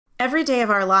Every day of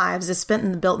our lives is spent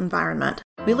in the built environment.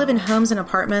 We live in homes and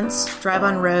apartments, drive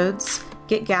on roads,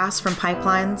 get gas from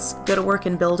pipelines, go to work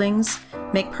in buildings,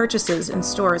 make purchases in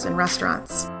stores and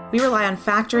restaurants. We rely on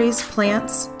factories,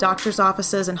 plants, doctors'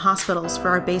 offices, and hospitals for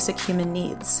our basic human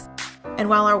needs. And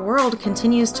while our world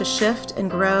continues to shift and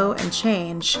grow and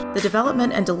change, the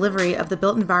development and delivery of the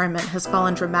built environment has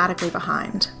fallen dramatically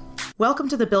behind. Welcome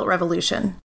to the Built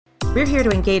Revolution. We're here to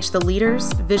engage the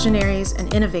leaders, visionaries,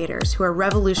 and innovators who are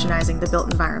revolutionizing the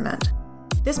built environment.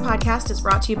 This podcast is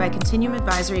brought to you by Continuum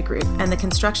Advisory Group and the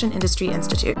Construction Industry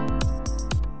Institute.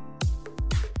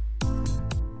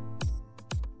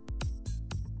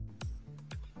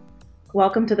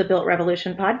 Welcome to the Built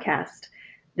Revolution podcast.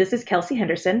 This is Kelsey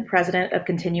Henderson, president of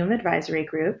Continuum Advisory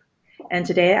Group, and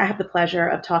today I have the pleasure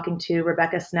of talking to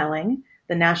Rebecca Snelling,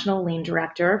 the National Lean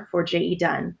Director for JE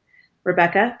Dunn.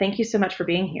 Rebecca, thank you so much for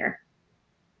being here.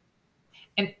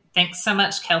 And thanks so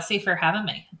much, Kelsey, for having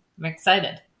me. I'm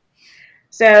excited.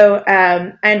 So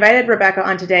I invited Rebecca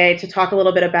on today to talk a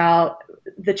little bit about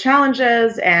the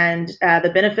challenges and the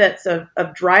benefits of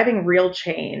driving real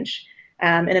change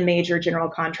in a major general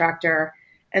contractor.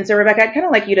 And so, Rebecca, I'd kind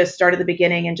of like you to start at the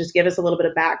beginning and just give us a little bit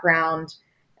of background.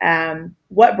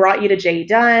 What brought you to JE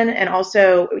Dunn, and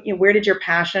also, where did your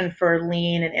passion for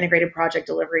lean and integrated project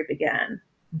delivery begin?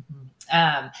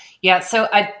 So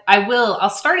I'll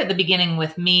start at the beginning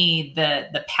with me.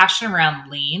 The passion around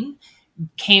lean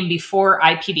came before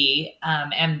IPD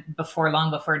and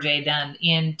long before JE Dunn.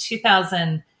 In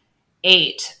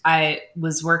 2008, I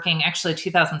was working, actually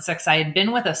 2006, I had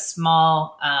been with a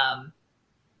small,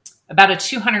 about a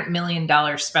 $200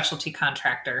 million specialty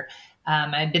contractor.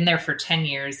 I'd been there for 10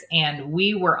 years, and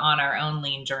we were on our own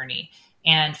lean journey.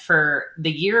 And for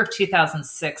the year of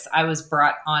 2006, I was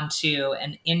brought onto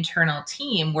an internal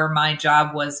team where my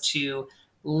job was to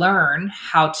learn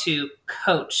how to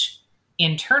coach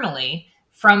internally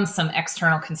from some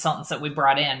external consultants that we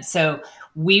brought in. So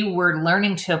we were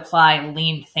learning to apply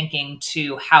lean thinking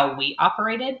to how we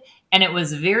operated. And it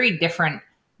was very different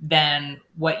than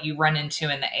what you run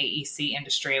into in the AEC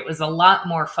industry. It was a lot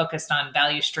more focused on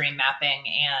value stream mapping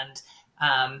and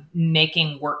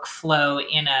making workflow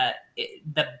in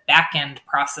the back end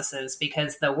processes,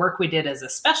 because the work we did as a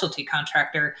specialty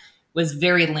contractor was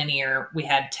very linear. We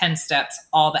had 10 steps,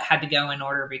 all that had to go in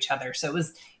order of each other. So it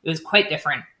was quite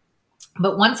different.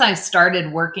 But once I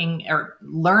started working or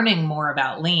learning more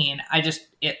about lean,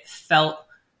 it felt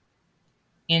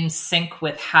in sync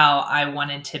with how I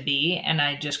wanted to be, and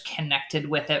I just connected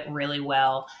with it really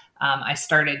well. I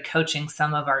started coaching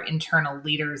some of our internal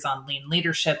leaders on lean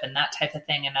leadership and that type of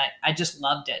thing, and I just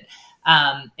loved it.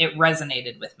 It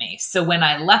resonated with me. So when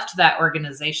I left that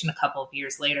organization a couple of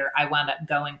years later, I wound up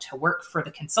going to work for the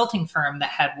consulting firm that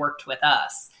had worked with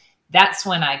us. That's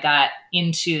when I got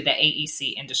into the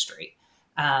AEC industry.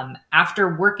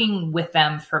 After working with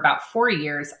them for about 4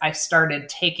 years, I started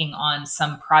taking on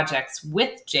some projects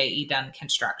with JE Dunn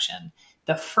Construction.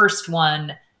 The first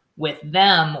one with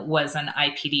them was an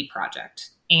IPD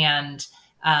project. And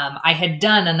I had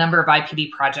done a number of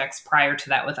IPD projects prior to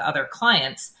that with other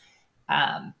clients.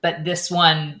 But this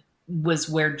one was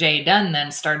where JE Dunn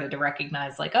then started to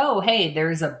recognize, like, oh, hey,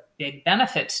 there's a big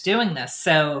benefit to doing this.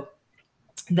 So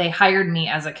they hired me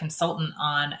as a consultant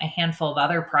on a handful of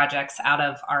other projects out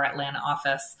of our Atlanta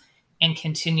office and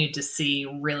continued to see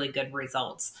really good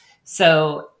results.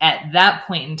 So at that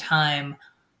point in time,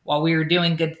 while we were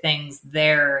doing good things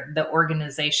there, the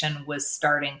organization was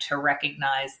starting to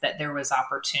recognize that there was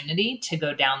opportunity to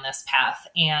go down this path.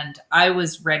 And I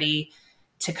was ready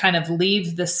to kind of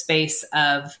leave the space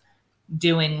of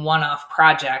doing one-off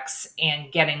projects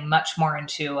and getting much more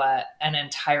into an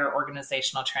entire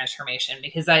organizational transformation,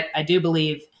 because I do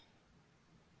believe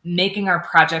making our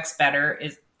projects better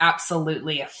is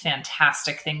absolutely a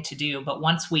fantastic thing to do. But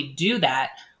once we do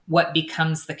that, what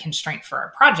becomes the constraint for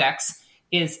our projects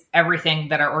is everything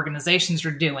that our organizations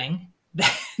are doing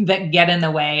that get in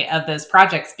the way of those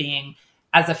projects being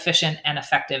as efficient and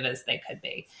effective as they could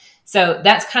be. So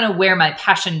that's kind of where my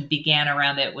passion began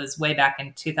around it, was way back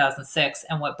in 2006.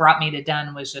 And what brought me to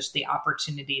Dunn was just the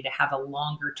opportunity to have a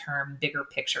longer term, bigger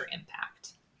picture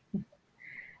impact.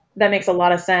 That makes a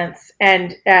lot of sense.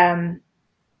 And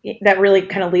that really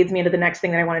kind of leads me into the next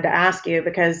thing that I wanted to ask you,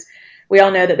 because we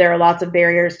all know that there are lots of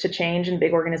barriers to change in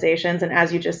big organizations. And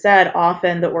as you just said,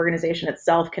 often the organization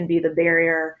itself can be the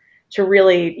barrier to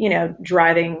really,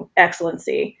 driving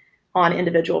excellency on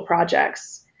individual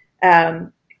projects.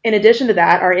 In addition to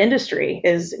that, our industry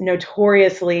is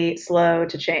notoriously slow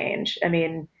to change. I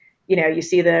mean, you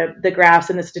see the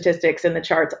graphs and the statistics and the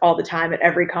charts all the time at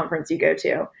every conference you go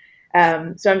to.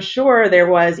 So I'm sure there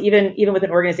was, even with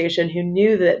an organization who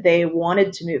knew that they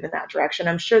wanted to move in that direction,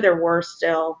 I'm sure there were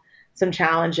still some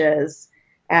challenges.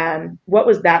 What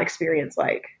was that experience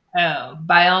like? Oh,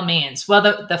 by all means. Well,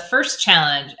 the first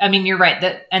challenge, I mean, you're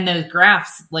right. And those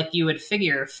graphs, like you would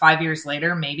figure 5 years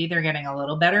later, maybe they're getting a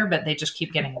little better, but they just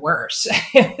keep getting worse.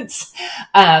 So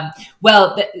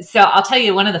I'll tell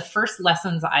you, one of the first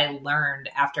lessons I learned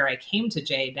after I came to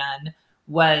JE Dunn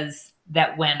was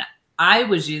that when I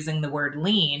was using the word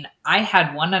lean, I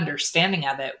had one understanding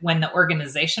of it. When the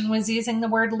organization was using the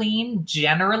word lean,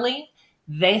 generally,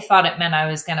 they thought it meant I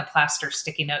was going to plaster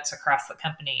sticky notes across the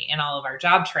company in all of our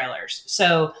job trailers.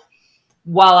 So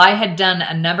while I had done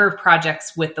a number of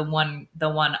projects with the one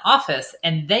office,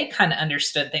 and they kind of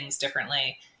understood things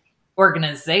differently,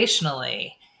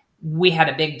 organizationally, we had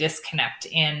a big disconnect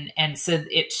and so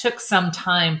it took some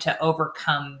time to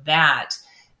overcome that.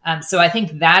 So I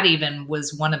think that even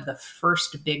was one of the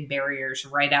first big barriers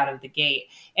right out of the gate.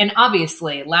 And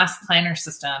obviously, last planner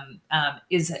system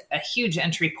is a huge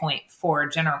entry point for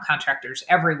general contractors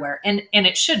everywhere. And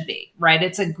it should be, right?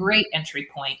 It's a great entry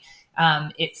point.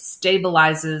 It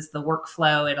stabilizes the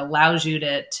workflow. It allows you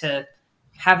to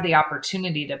have the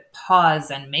opportunity to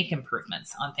pause and make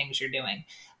improvements on things you're doing.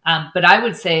 But I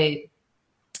would say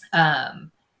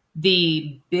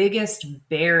the biggest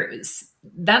barriers,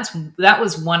 that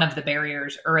was one of the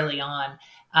barriers early on.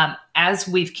 As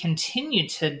we've continued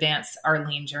to advance our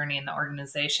lean journey in the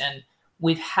organization,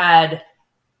 we've had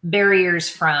barriers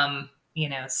from,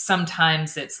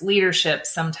 sometimes it's leadership,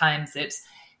 sometimes it's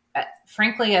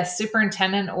frankly a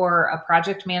superintendent or a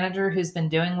project manager who's been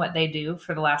doing what they do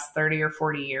for the last 30 or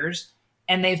 40 years,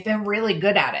 and they've been really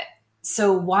good at it.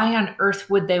 So why on earth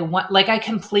would they want, I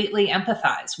completely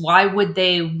empathize. Why would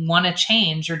they want to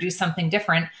change or do something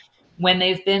different when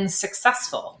they've been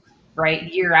successful,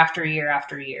 right? Year after year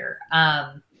after year.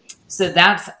 So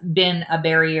that's been a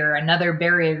barrier. Another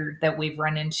barrier that we've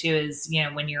run into is,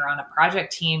 when you're on a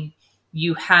project team,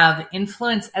 you have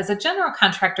influence. As a general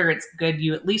contractor, it's good.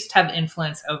 You at least have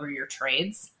influence over your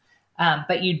trades.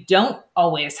 But you don't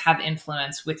always have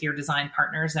influence with your design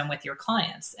partners and with your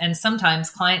clients. And sometimes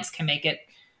clients can make it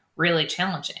really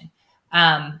challenging.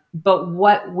 But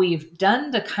what we've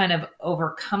done to kind of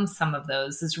overcome some of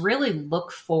those is really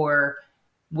look for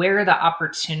where are the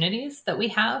opportunities that we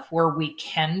have where we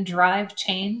can drive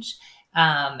change,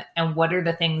 and what are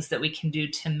the things that we can do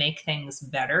to make things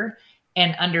better,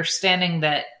 and understanding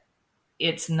that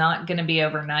it's not going to be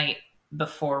overnight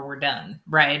before we're done,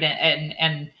 right?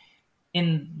 And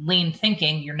in lean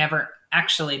thinking, you're never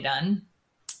actually done.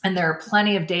 And there are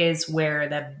plenty of days where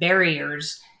the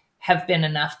barriers have been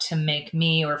enough to make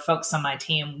me or folks on my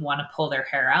team want to pull their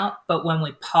hair out. But when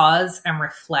we pause and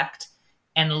reflect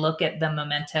and look at the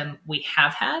momentum we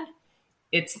have had,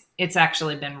 it's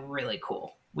actually been really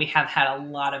cool. We have had a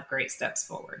lot of great steps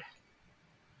forward.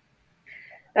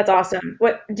 That's awesome.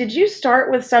 What did you start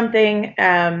with something,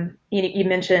 you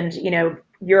mentioned,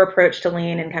 your approach to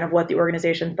lean and kind of what the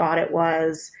organization thought it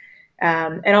was,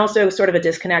 and also sort of a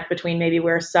disconnect between maybe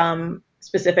where some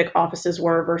specific offices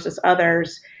were versus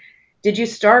others. Did you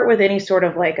start with any sort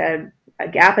of a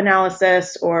gap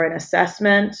analysis or an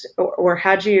assessment, or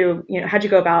how'd you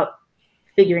go about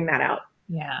figuring that out?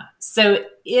 Yeah. So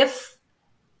if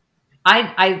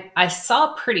I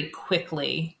saw pretty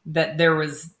quickly that there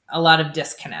was a lot of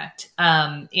disconnect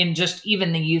in just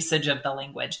even the usage of the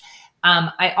language.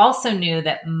 I also knew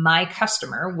that my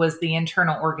customer was the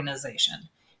internal organization.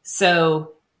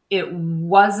 So it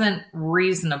wasn't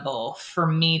reasonable for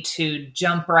me to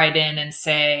jump right in and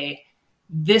say,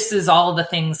 this is all the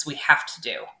things we have to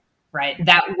do, right?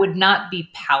 That would not be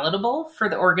palatable for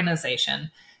the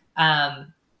organization.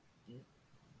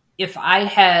 If I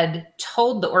had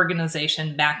told the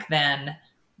organization back then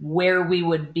where we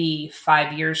would be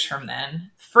 5 years from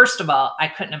then, first of all, I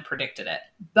couldn't have predicted it.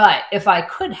 But if I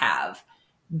could have,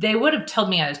 they would have told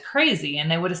me I was crazy, and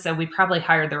they would have said we probably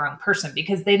hired the wrong person,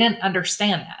 because they didn't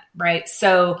understand that, right?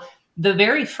 So the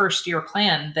very first year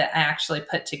plan that I actually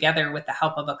put together with the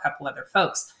help of a couple other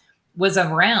folks was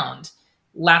around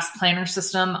last planner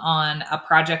system on a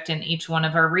project in each one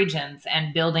of our regions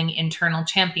and building internal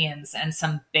champions and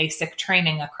some basic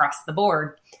training across the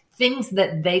board, things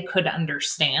that they could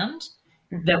understand,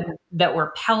 that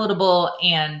were palatable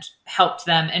and helped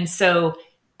them. And so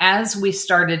as we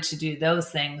started to do those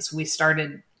things,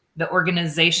 the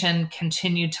organization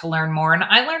continued to learn more. And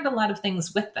I learned a lot of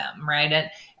things with them, right?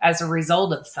 As a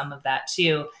result of some of that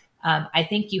too. I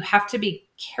think you have to be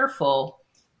careful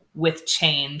with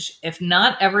change. If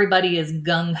not everybody is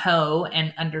gung-ho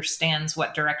and understands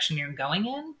what direction you're going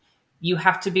in, you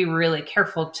have to be really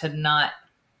careful to not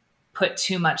put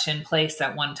too much in place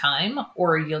at one time,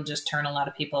 or you'll just turn a lot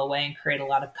of people away and create a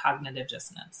lot of cognitive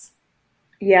dissonance.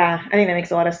 Yeah, I think that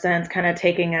makes a lot of sense. Kind of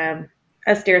taking a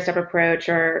stair-step approach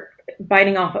or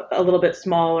biting off a little bit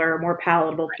smaller, more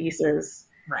palatable pieces.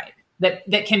 Right.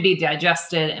 That can be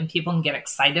digested and people can get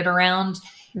excited around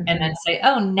Mm-hmm. and then say,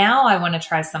 oh, now I want to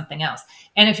try something else.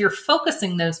 And if you're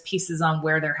focusing those pieces on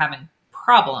where they're having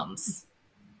problems,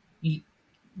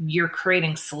 you're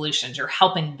creating solutions. You're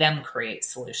helping them create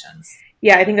solutions.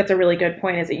 Yeah, I think that's a really good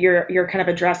point, is that you're kind of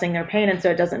addressing their pain. And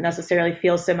so it doesn't necessarily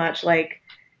feel so much like,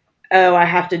 oh, I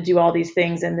have to do all these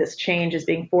things and this change is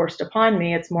being forced upon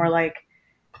me. It's more like,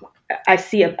 I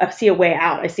see a way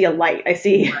out. I see a light. I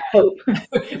see hope.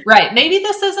 Right. Maybe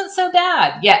this isn't so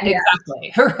bad. Yeah,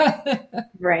 exactly.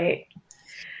 Right.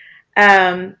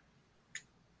 I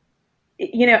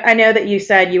know that you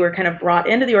said you were kind of brought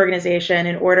into the organization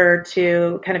in order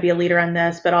to kind of be a leader on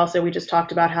this, but also we just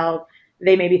talked about how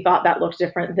they maybe thought that looked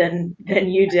different than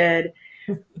you did.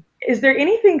 Is there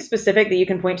anything specific that you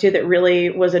can point to that really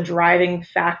was a driving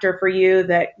factor for you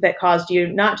that caused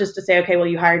you not just to say, okay, well,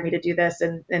 you hired me to do this,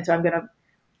 and so I'm going to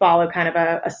follow kind of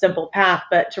a simple path,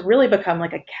 but to really become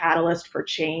like a catalyst for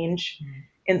change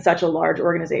in such a large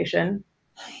organization?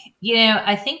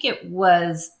 I think it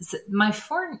was my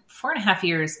 4.5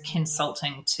 years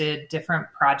consulting to different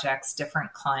projects,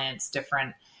 different clients,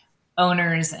 different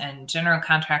owners and general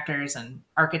contractors and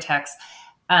architects.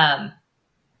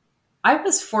 I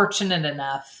was fortunate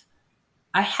enough,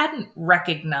 I hadn't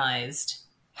recognized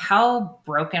how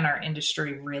broken our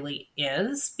industry really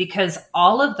is, because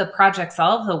all of the projects,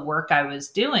 all of the work I was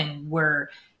doing were,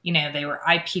 they were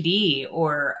IPD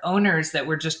or owners that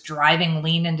were just driving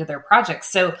lean into their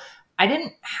projects. So I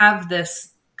didn't have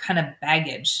this kind of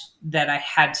baggage that I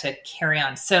had to carry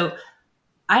on. So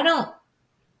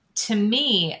to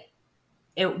me,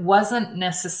 it wasn't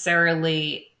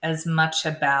necessarily as much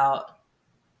about,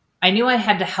 I knew I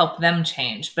had to help them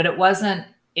change, but it wasn't,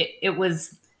 it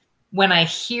was when I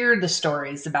hear the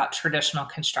stories about traditional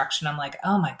construction, I'm like,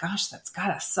 oh my gosh, that's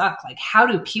gotta suck. Like, how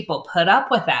do people put up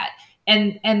with that?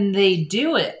 And they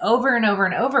do it over and over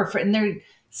and over and they're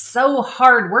so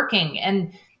hardworking.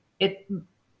 And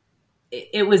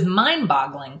it was mind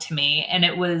boggling to me. And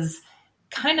it was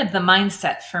kind of the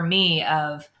mindset for me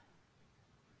of,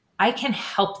 I can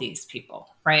help these people,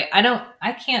 right?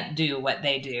 I can't do what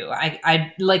they do.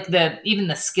 I like even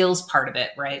the skills part of it,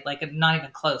 right? Like, I'm not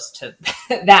even close to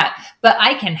that, but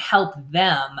I can help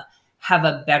them have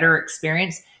a better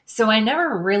experience. So I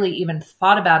never really even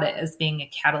thought about it as being a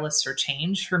catalyst or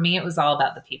change. For me, it was all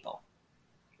about the people.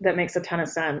 That makes a ton of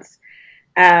sense.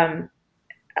 I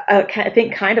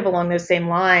think kind of along those same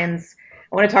lines,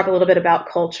 I want to talk a little bit about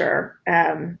culture,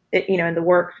 and the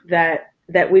work that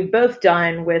we've both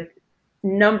done with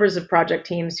numbers of project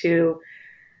teams who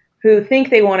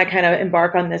think they want to kind of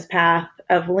embark on this path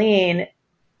of lean.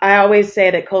 I always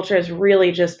say that culture is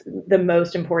really just the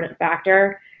most important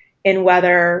factor in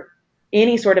whether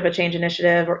any sort of a change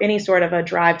initiative or any sort of a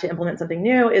drive to implement something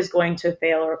new is going to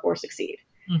fail or succeed.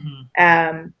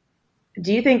 Mm-hmm.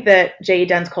 Do you think that JE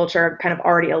Dunn's culture kind of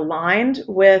already aligned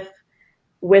with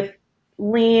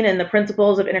lean and the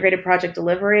principles of integrated project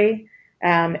delivery,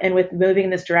 and with moving in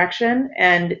this direction?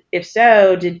 And if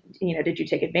so, did you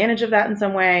take advantage of that in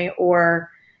some way?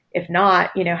 Or if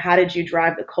not, how did you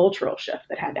drive the cultural shift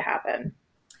that had to happen?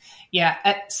 Yeah.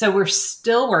 So we're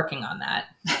still working on that,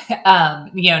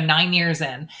 9 years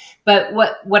in. But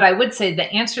what I would say,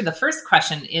 the answer to the first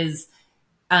question is,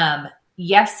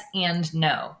 yes and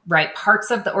no, right? Parts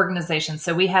of the organization.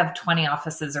 So we have 20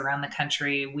 offices around the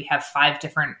country. We have 5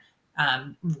 different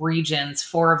regions.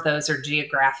 4 of those are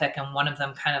geographic, and one of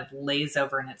them kind of lays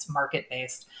over and it's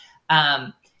market-based.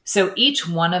 So each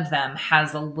one of them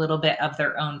has a little bit of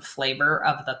their own flavor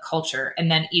of the culture. And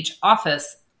then each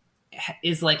office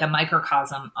is like a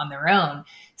microcosm on their own.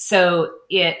 So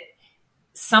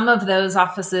some of those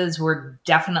offices were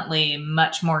definitely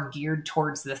much more geared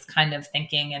towards this kind of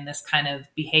thinking and this kind of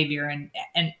behavior.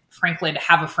 And frankly, to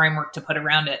have a framework to put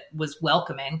around it was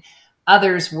welcoming.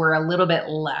 Others were a little bit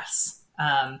less.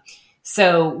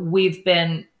 So we've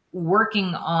been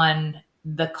working on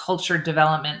the culture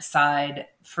development side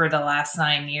for the last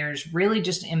 9 years, really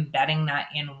just embedding that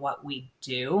in what we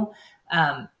do.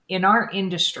 In our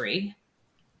industry,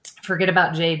 forget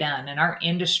about JE Dunn, in our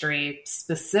industry,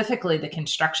 specifically the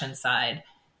construction side,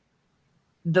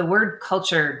 the word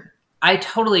culture, I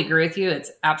totally agree with you.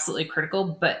 It's absolutely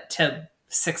critical, but to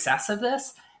success of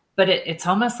this, but it's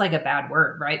almost like a bad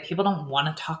word, right? People don't want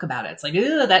to talk about it. It's like,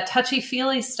 ooh, that touchy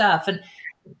feely stuff. And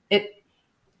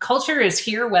culture is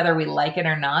here whether we like it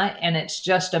or not. And it's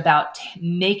just about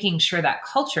making sure that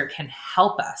culture can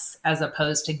help us as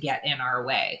opposed to get in our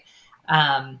way.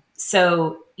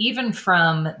 So even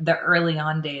from the early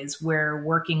on days where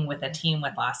working with a team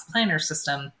with Last Planner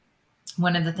System,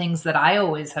 one of the things that I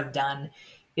always have done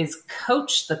is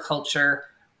coach the culture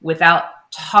without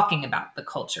talking about the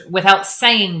culture, without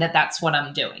saying that that's what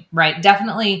I'm doing, right?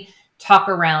 Definitely talk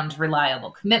around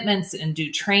reliable commitments and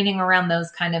do training around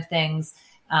those kind of things,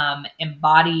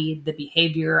 embody the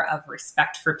behavior of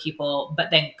respect for people, but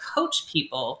then coach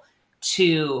people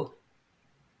to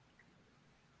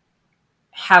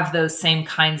have those same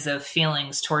kinds of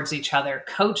feelings towards each other,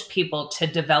 coach people to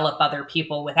develop other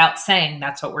people without saying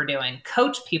that's what we're doing,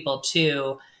 coach people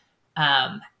to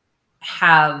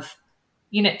have,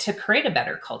 to create a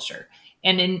better culture.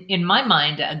 And in my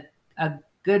mind, a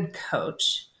good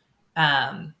coach,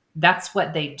 that's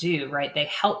what they do, right? They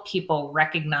help people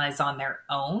recognize on their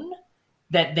own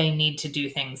that they need to do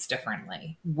things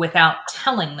differently without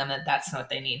telling them that that's what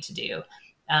they need to do.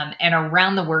 And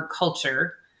around the word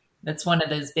culture, that's one of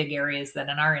those big areas that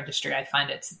in our industry, I find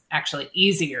it's actually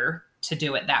easier to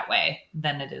do it that way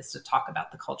than it is to talk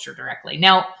about the culture directly.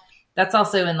 Now, that's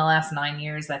also in the last 9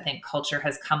 years, I think culture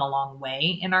has come a long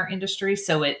way in our industry.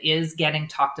 So it is getting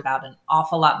talked about an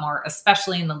awful lot more,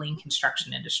 especially in the lean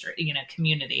construction industry,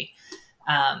 community.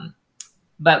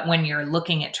 But when you're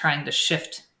looking at trying to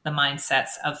shift the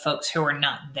mindsets of folks who are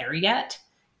not there yet,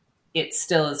 it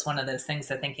still is one of those things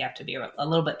I think you have to be a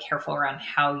little bit careful around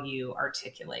how you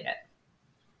articulate it.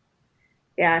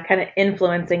 Yeah, kind of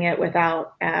influencing it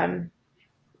without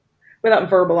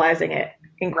verbalizing it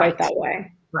in quite that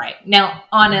way. Right. Now,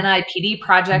 on an IPD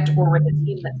project or with a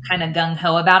team that's kind of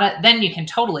gung-ho about it, then you can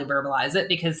totally verbalize it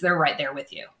because they're right there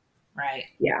with you, right?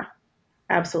 Yeah,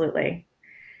 absolutely.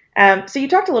 So you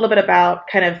talked a little bit about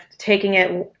kind of taking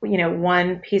it,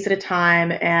 one piece at a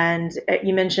time, and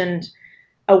you mentioned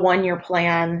a 1-year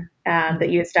plan that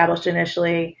you established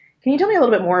initially. Can you tell me a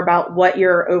little bit more about what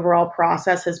your overall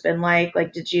process has been like?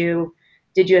 Like, did you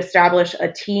establish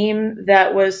a team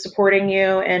that was supporting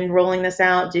you and rolling this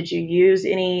out? Did you use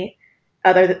any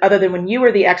other than when you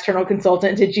were the external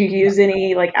consultant? Did you use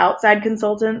any like outside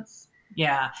consultants?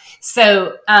 Yeah.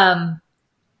 So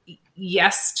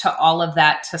yes to all of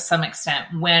that to some extent.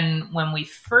 When we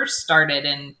first started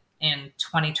in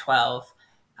 2012.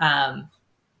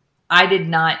 I did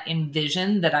not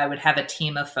envision that I would have a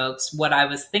team of folks. What I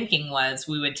was thinking was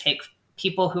we would take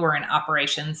people who are in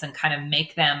operations and kind of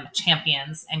make them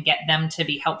champions and get them to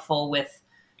be helpful with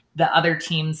the other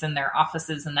teams in their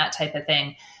offices and that type of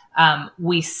thing.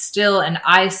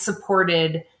 I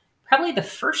supported, probably the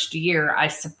first year, I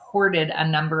supported a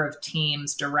number of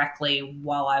teams directly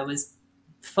while I was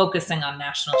focusing on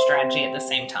national strategy at the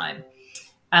same time.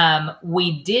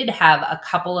 We did have a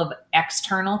couple of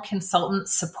external consultant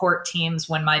support teams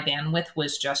when my bandwidth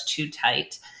was just too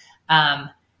tight.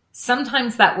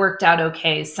 Sometimes that worked out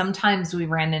okay. Sometimes we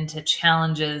ran into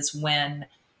challenges when,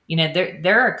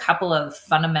 there are a couple of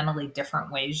fundamentally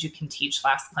different ways you can teach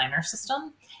Last Planner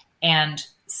System. And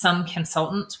some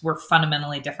consultants were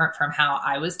fundamentally different from how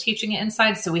I was teaching it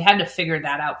inside. So we had to figure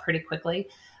that out pretty quickly.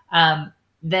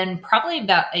 Then probably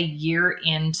about a year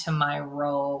into my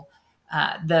role,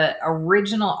 the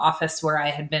original office where I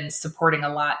had been supporting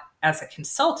a lot as a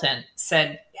consultant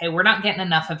said, hey, we're not getting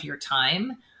enough of your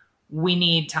time. We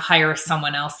need to hire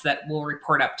someone else that will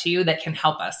report up to you that can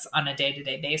help us on a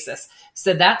day-to-day basis.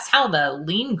 So that's how the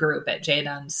lean group at JE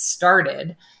Dunn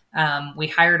started. We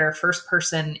hired our first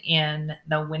person in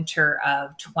the winter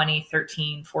of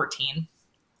 2013-14.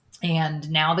 And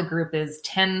now the group is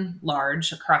 10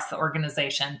 large across the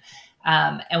organization.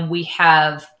 And we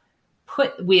have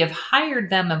hired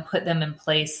them and put them in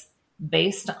place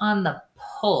based on the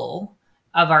pull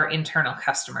of our internal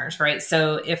customers, right?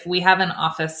 So if we have an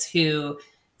office who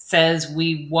says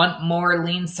we want more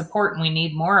lean support and we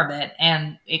need more of it,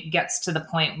 and it gets to the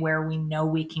point where we know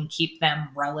we can keep them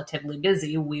relatively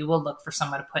busy, we will look for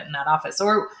someone to put in that office,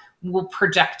 or we'll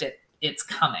project it's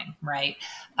coming, right?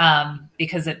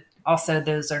 Because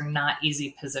those are not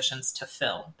easy positions to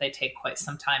fill. They take quite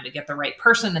some time to get the right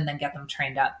person and then get them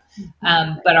trained up.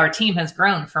 But our team has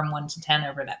grown from 1 to 10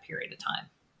 over that period of time.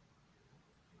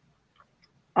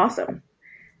 Awesome.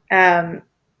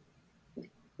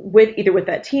 With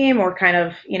that team or kind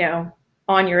of,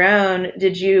 on your own,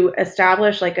 did you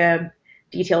establish like a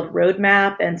detailed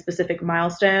roadmap and specific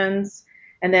milestones?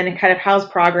 And then kind of how's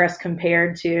progress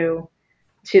compared to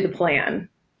the plan?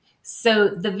 So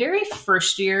the very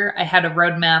first year I had a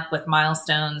roadmap with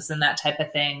milestones and that type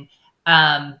of thing.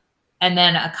 And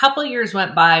then a couple of years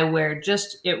went by where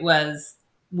it was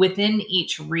within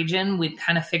each region, we'd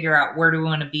kind of figure out where do we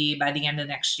want to be by the end of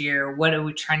next year? What are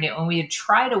we trying to, and we would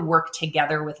try to work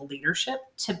together with leadership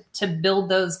to build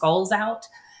those goals out.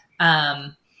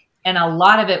 And a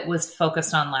lot of it was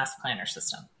focused on last planner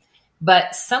system.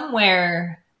 But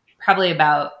somewhere probably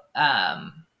about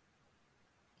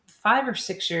 5 or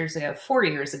 6 years ago, 4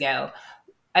 years ago,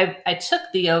 I took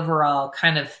the overall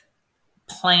kind of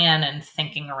plan and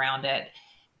thinking around it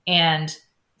and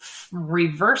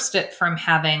reversed it from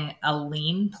having a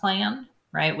lean plan,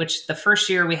 right? Which the first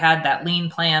year we had that lean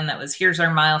plan that was, here's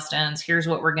our milestones, here's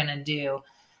what we're going to do.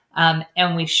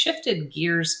 And we shifted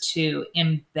gears to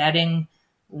embedding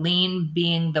lean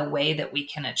being the way that we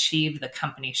can achieve the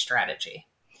company strategy.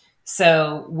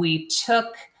 So we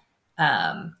took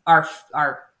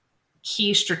our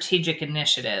key strategic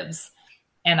initiatives,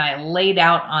 and I laid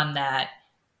out on that,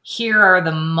 here are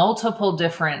the multiple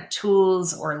different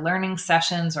tools or learning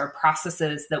sessions or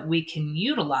processes that we can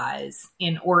utilize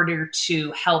in order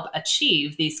to help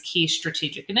achieve these key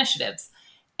strategic initiatives.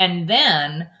 And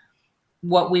then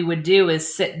what we would do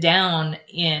is sit down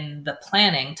in the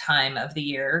planning time of the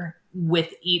year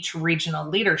with each regional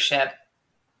leadership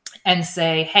and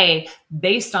say, hey,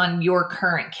 based on your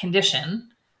current condition,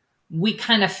 we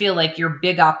kind of feel like your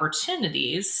big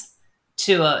opportunities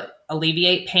to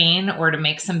alleviate pain or to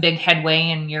make some big headway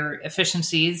in your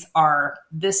efficiencies are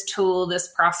this tool, this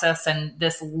process, and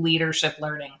this leadership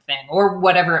learning thing, or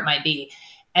whatever it might be.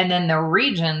 And then the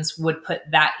regions would put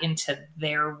that into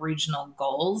their regional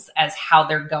goals as how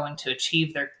they're going to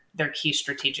achieve their key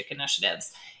strategic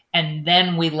initiatives. And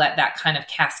then we let that kind of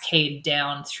cascade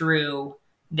down through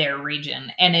their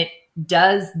region. And it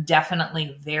does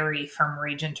definitely vary from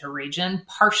region to region,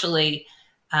 partially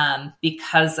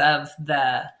because of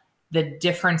the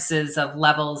differences of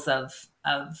levels of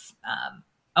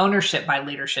ownership by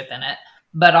leadership in it,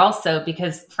 but also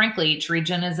because, frankly, each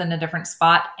region is in a different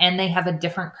spot and they have a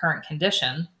different current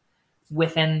condition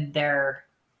within their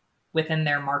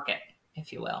market,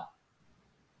 if you will.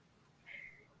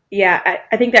 Yeah,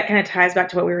 I think that kind of ties back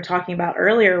to what we were talking about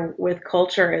earlier with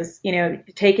culture is,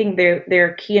 taking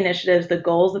their key initiatives, the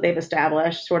goals that they've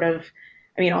established, sort of,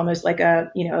 almost like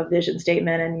a vision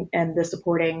statement and the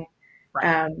supporting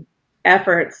Right.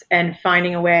 Efforts, and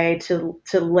finding a way to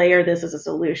layer this as a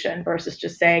solution versus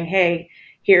just saying, hey,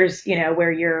 here's,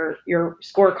 where your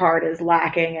scorecard is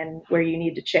lacking and where you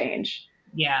need to change.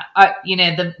 Yeah.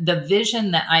 The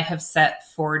vision that I have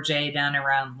set for JE Dunn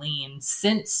around lean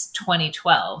since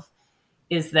 2012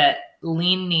 is that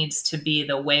lean needs to be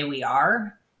the way we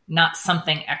are, not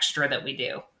something extra that we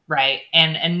do. Right.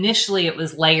 And initially it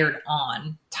was layered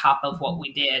on top of what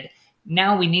we did.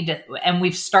 Now we need to, and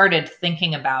we've started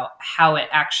thinking about how it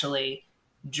actually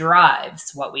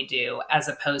drives what we do as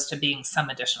opposed to being some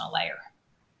additional layer.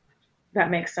 That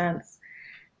makes sense.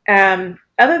 Other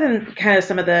than kind of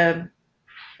some of the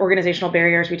organizational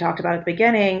barriers we talked about at the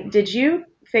beginning, did you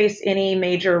face any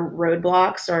major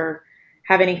roadblocks or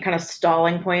have any kind of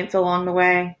stalling points along the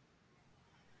way?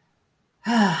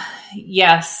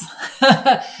 Yes.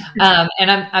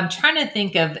 And I'm trying to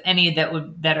think of any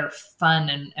that are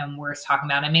fun and worth talking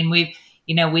about. I mean, we've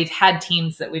had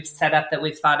teams that we've set up that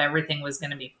we've thought everything was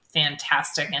going to be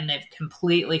fantastic and they've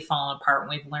completely fallen apart and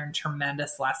we've learned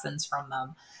tremendous lessons from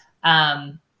them.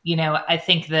 I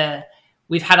think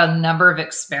we've had a number of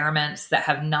experiments that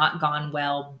have not gone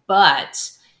well,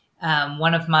 but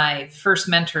one of my first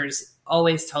mentors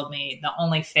always told me the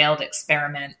only failed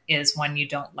experiment is one you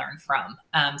don't learn from.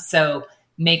 So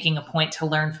making a point to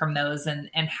learn from those and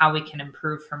how we can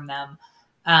improve from them.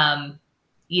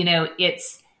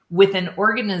 It's with an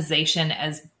organization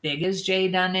as big as JE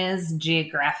Dunn is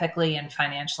geographically and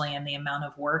financially and the amount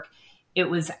of work, it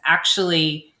was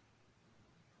actually,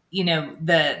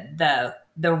 the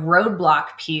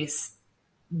roadblock piece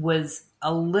was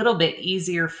a little bit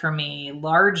easier for me,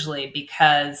 largely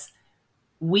because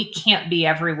we can't be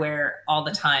everywhere all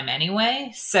the time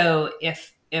anyway. So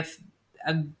if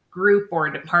a group or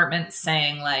a department's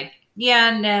saying like,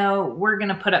 yeah, no, we're going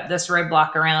to put up this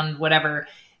roadblock around whatever,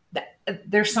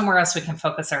 there's somewhere else we can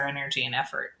focus our energy and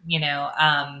effort.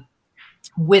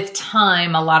 With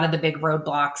time, a lot of the big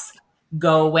roadblocks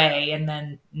go away and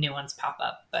then new ones pop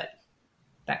up, but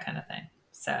that kind of thing.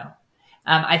 So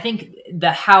I think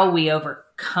how we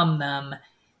overcome them,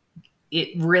 it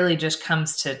really just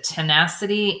comes to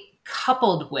tenacity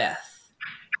coupled with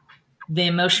the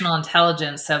emotional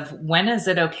intelligence of when is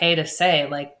it okay to say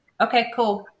like, okay,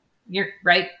 cool. You're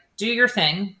right. Do your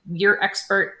thing. You're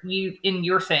expert in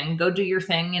your thing. Go do your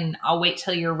thing. And I'll wait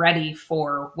till you're ready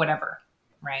for whatever.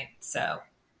 Right. So.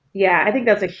 Yeah, I think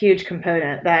that's a huge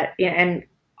component and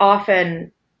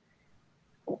often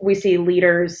we see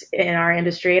leaders in our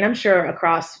industry, and I'm sure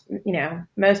across,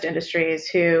 most industries,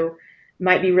 who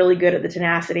might be really good at the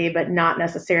tenacity, but not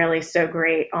necessarily so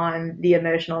great on the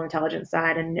emotional intelligence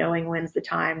side and knowing when's the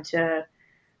time to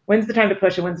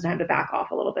push and when's the time to back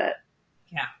off a little bit.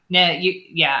 Yeah. No,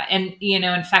 And,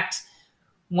 in fact,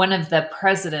 one of the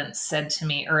presidents said to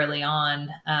me early on,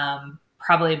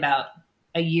 probably about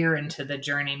a year into the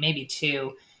journey, maybe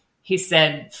 2, he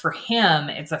said for him,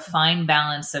 it's a fine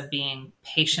balance of being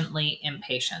patiently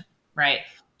impatient, right?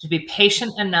 To be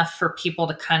patient enough for people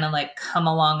to kind of like come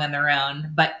along on their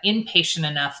own, but impatient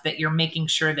enough that you're making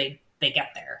sure they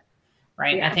get there,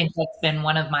 right? Yeah. I think that's been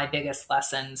one of my biggest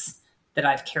lessons that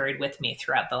I've carried with me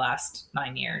throughout the last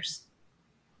 9 years.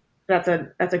 That's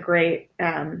a great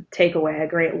takeaway, a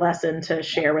great lesson to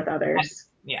share with others.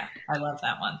 I love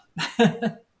that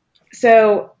one.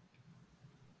 So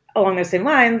along those same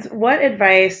lines, what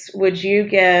advice would you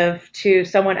give to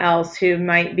someone else who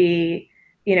might be,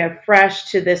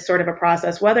 fresh to this sort of a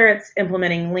process, whether it's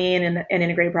implementing lean and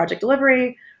integrated project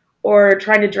delivery or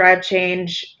trying to drive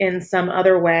change in some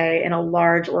other way in a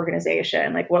large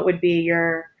organization? Like, what would be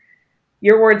your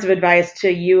words of advice to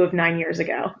you of 9 years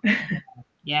ago?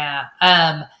 Yeah.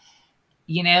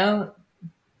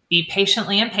 Be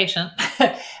patiently impatient.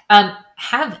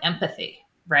 Have empathy,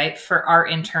 right, for our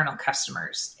internal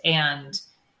customers. And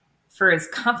for as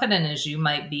confident as you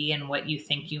might be in what you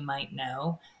think you might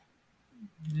know,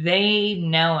 they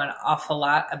know an awful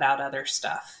lot about other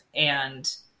stuff. And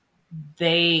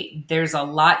there's a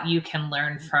lot you can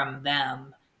learn from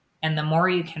them. And the more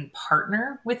you can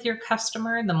partner with your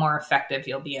customer, the more effective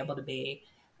you'll be able to be.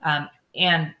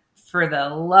 And for the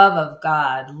love of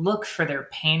God, look for their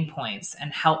pain points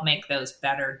and help make those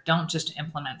better. Don't just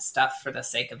implement stuff for the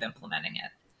sake of implementing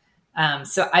it.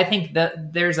 So I think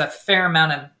that there's a fair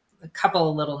amount of a couple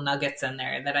of little nuggets in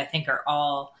there that I think are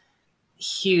all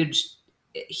huge.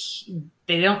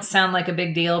 They don't sound like a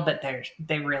big deal, but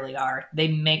they really are. They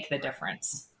make the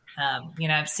difference.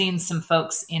 I've seen some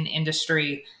folks in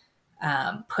industry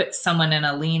put someone in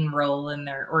a lean role in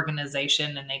their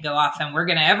organization, and they go off and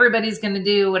everybody's going to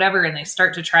do whatever. And they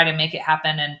start to try to make it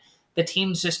happen. And the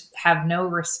teams just have no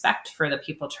respect for the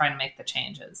people trying to make the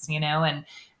changes,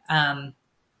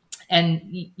 and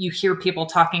you hear people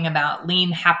talking about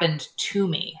lean happened to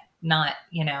me, not,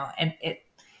 and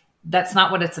that's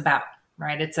not what it's about,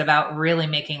 right? It's about really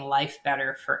making life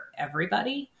better for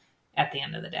everybody at the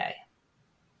end of the day.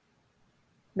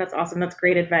 That's awesome. That's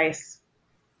great advice.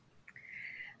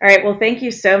 All right. Well, thank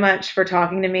you so much for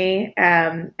talking to me.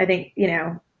 I think,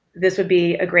 this would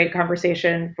be a great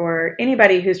conversation for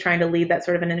anybody who's trying to lead that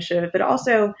sort of an initiative, but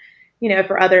also,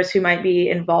 for others who might be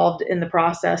involved in the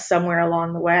process somewhere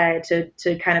along the way to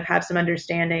kind of have some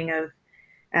understanding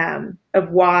of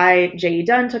why JE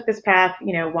Dunn took this path,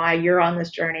 why you're on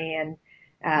this journey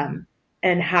and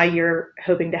how you're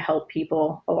hoping to help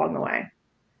people along the way.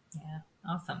 Yeah.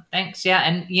 Awesome. Thanks. Yeah.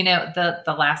 And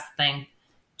the last thing,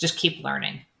 just keep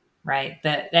learning, right?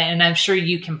 And I'm sure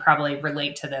you can probably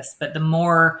relate to this, but the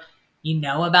more you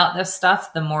know about this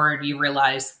stuff, the more you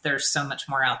realize there's so much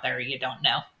more out there you don't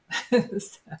know.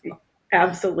 So.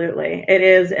 Absolutely. It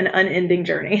is an unending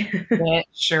journey. It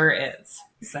sure is.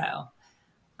 So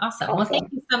awesome. Well,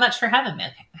 thank you so much for having me,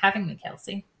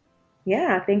 Kelsey.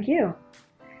 Yeah. Thank you.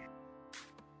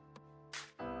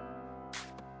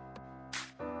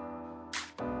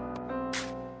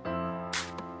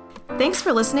 Thanks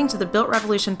for listening to the Built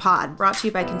Revolution Pod, brought to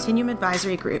you by Continuum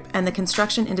Advisory Group and the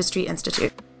Construction Industry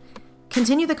Institute.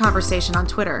 Continue the conversation on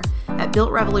Twitter at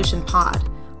Built Revolution Pod,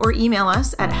 or email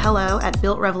us at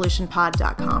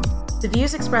hello@builtrevolutionpod.com. The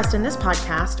views expressed in this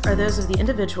podcast are those of the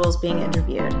individuals being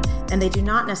interviewed, and they do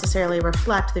not necessarily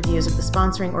reflect the views of the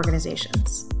sponsoring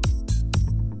organizations.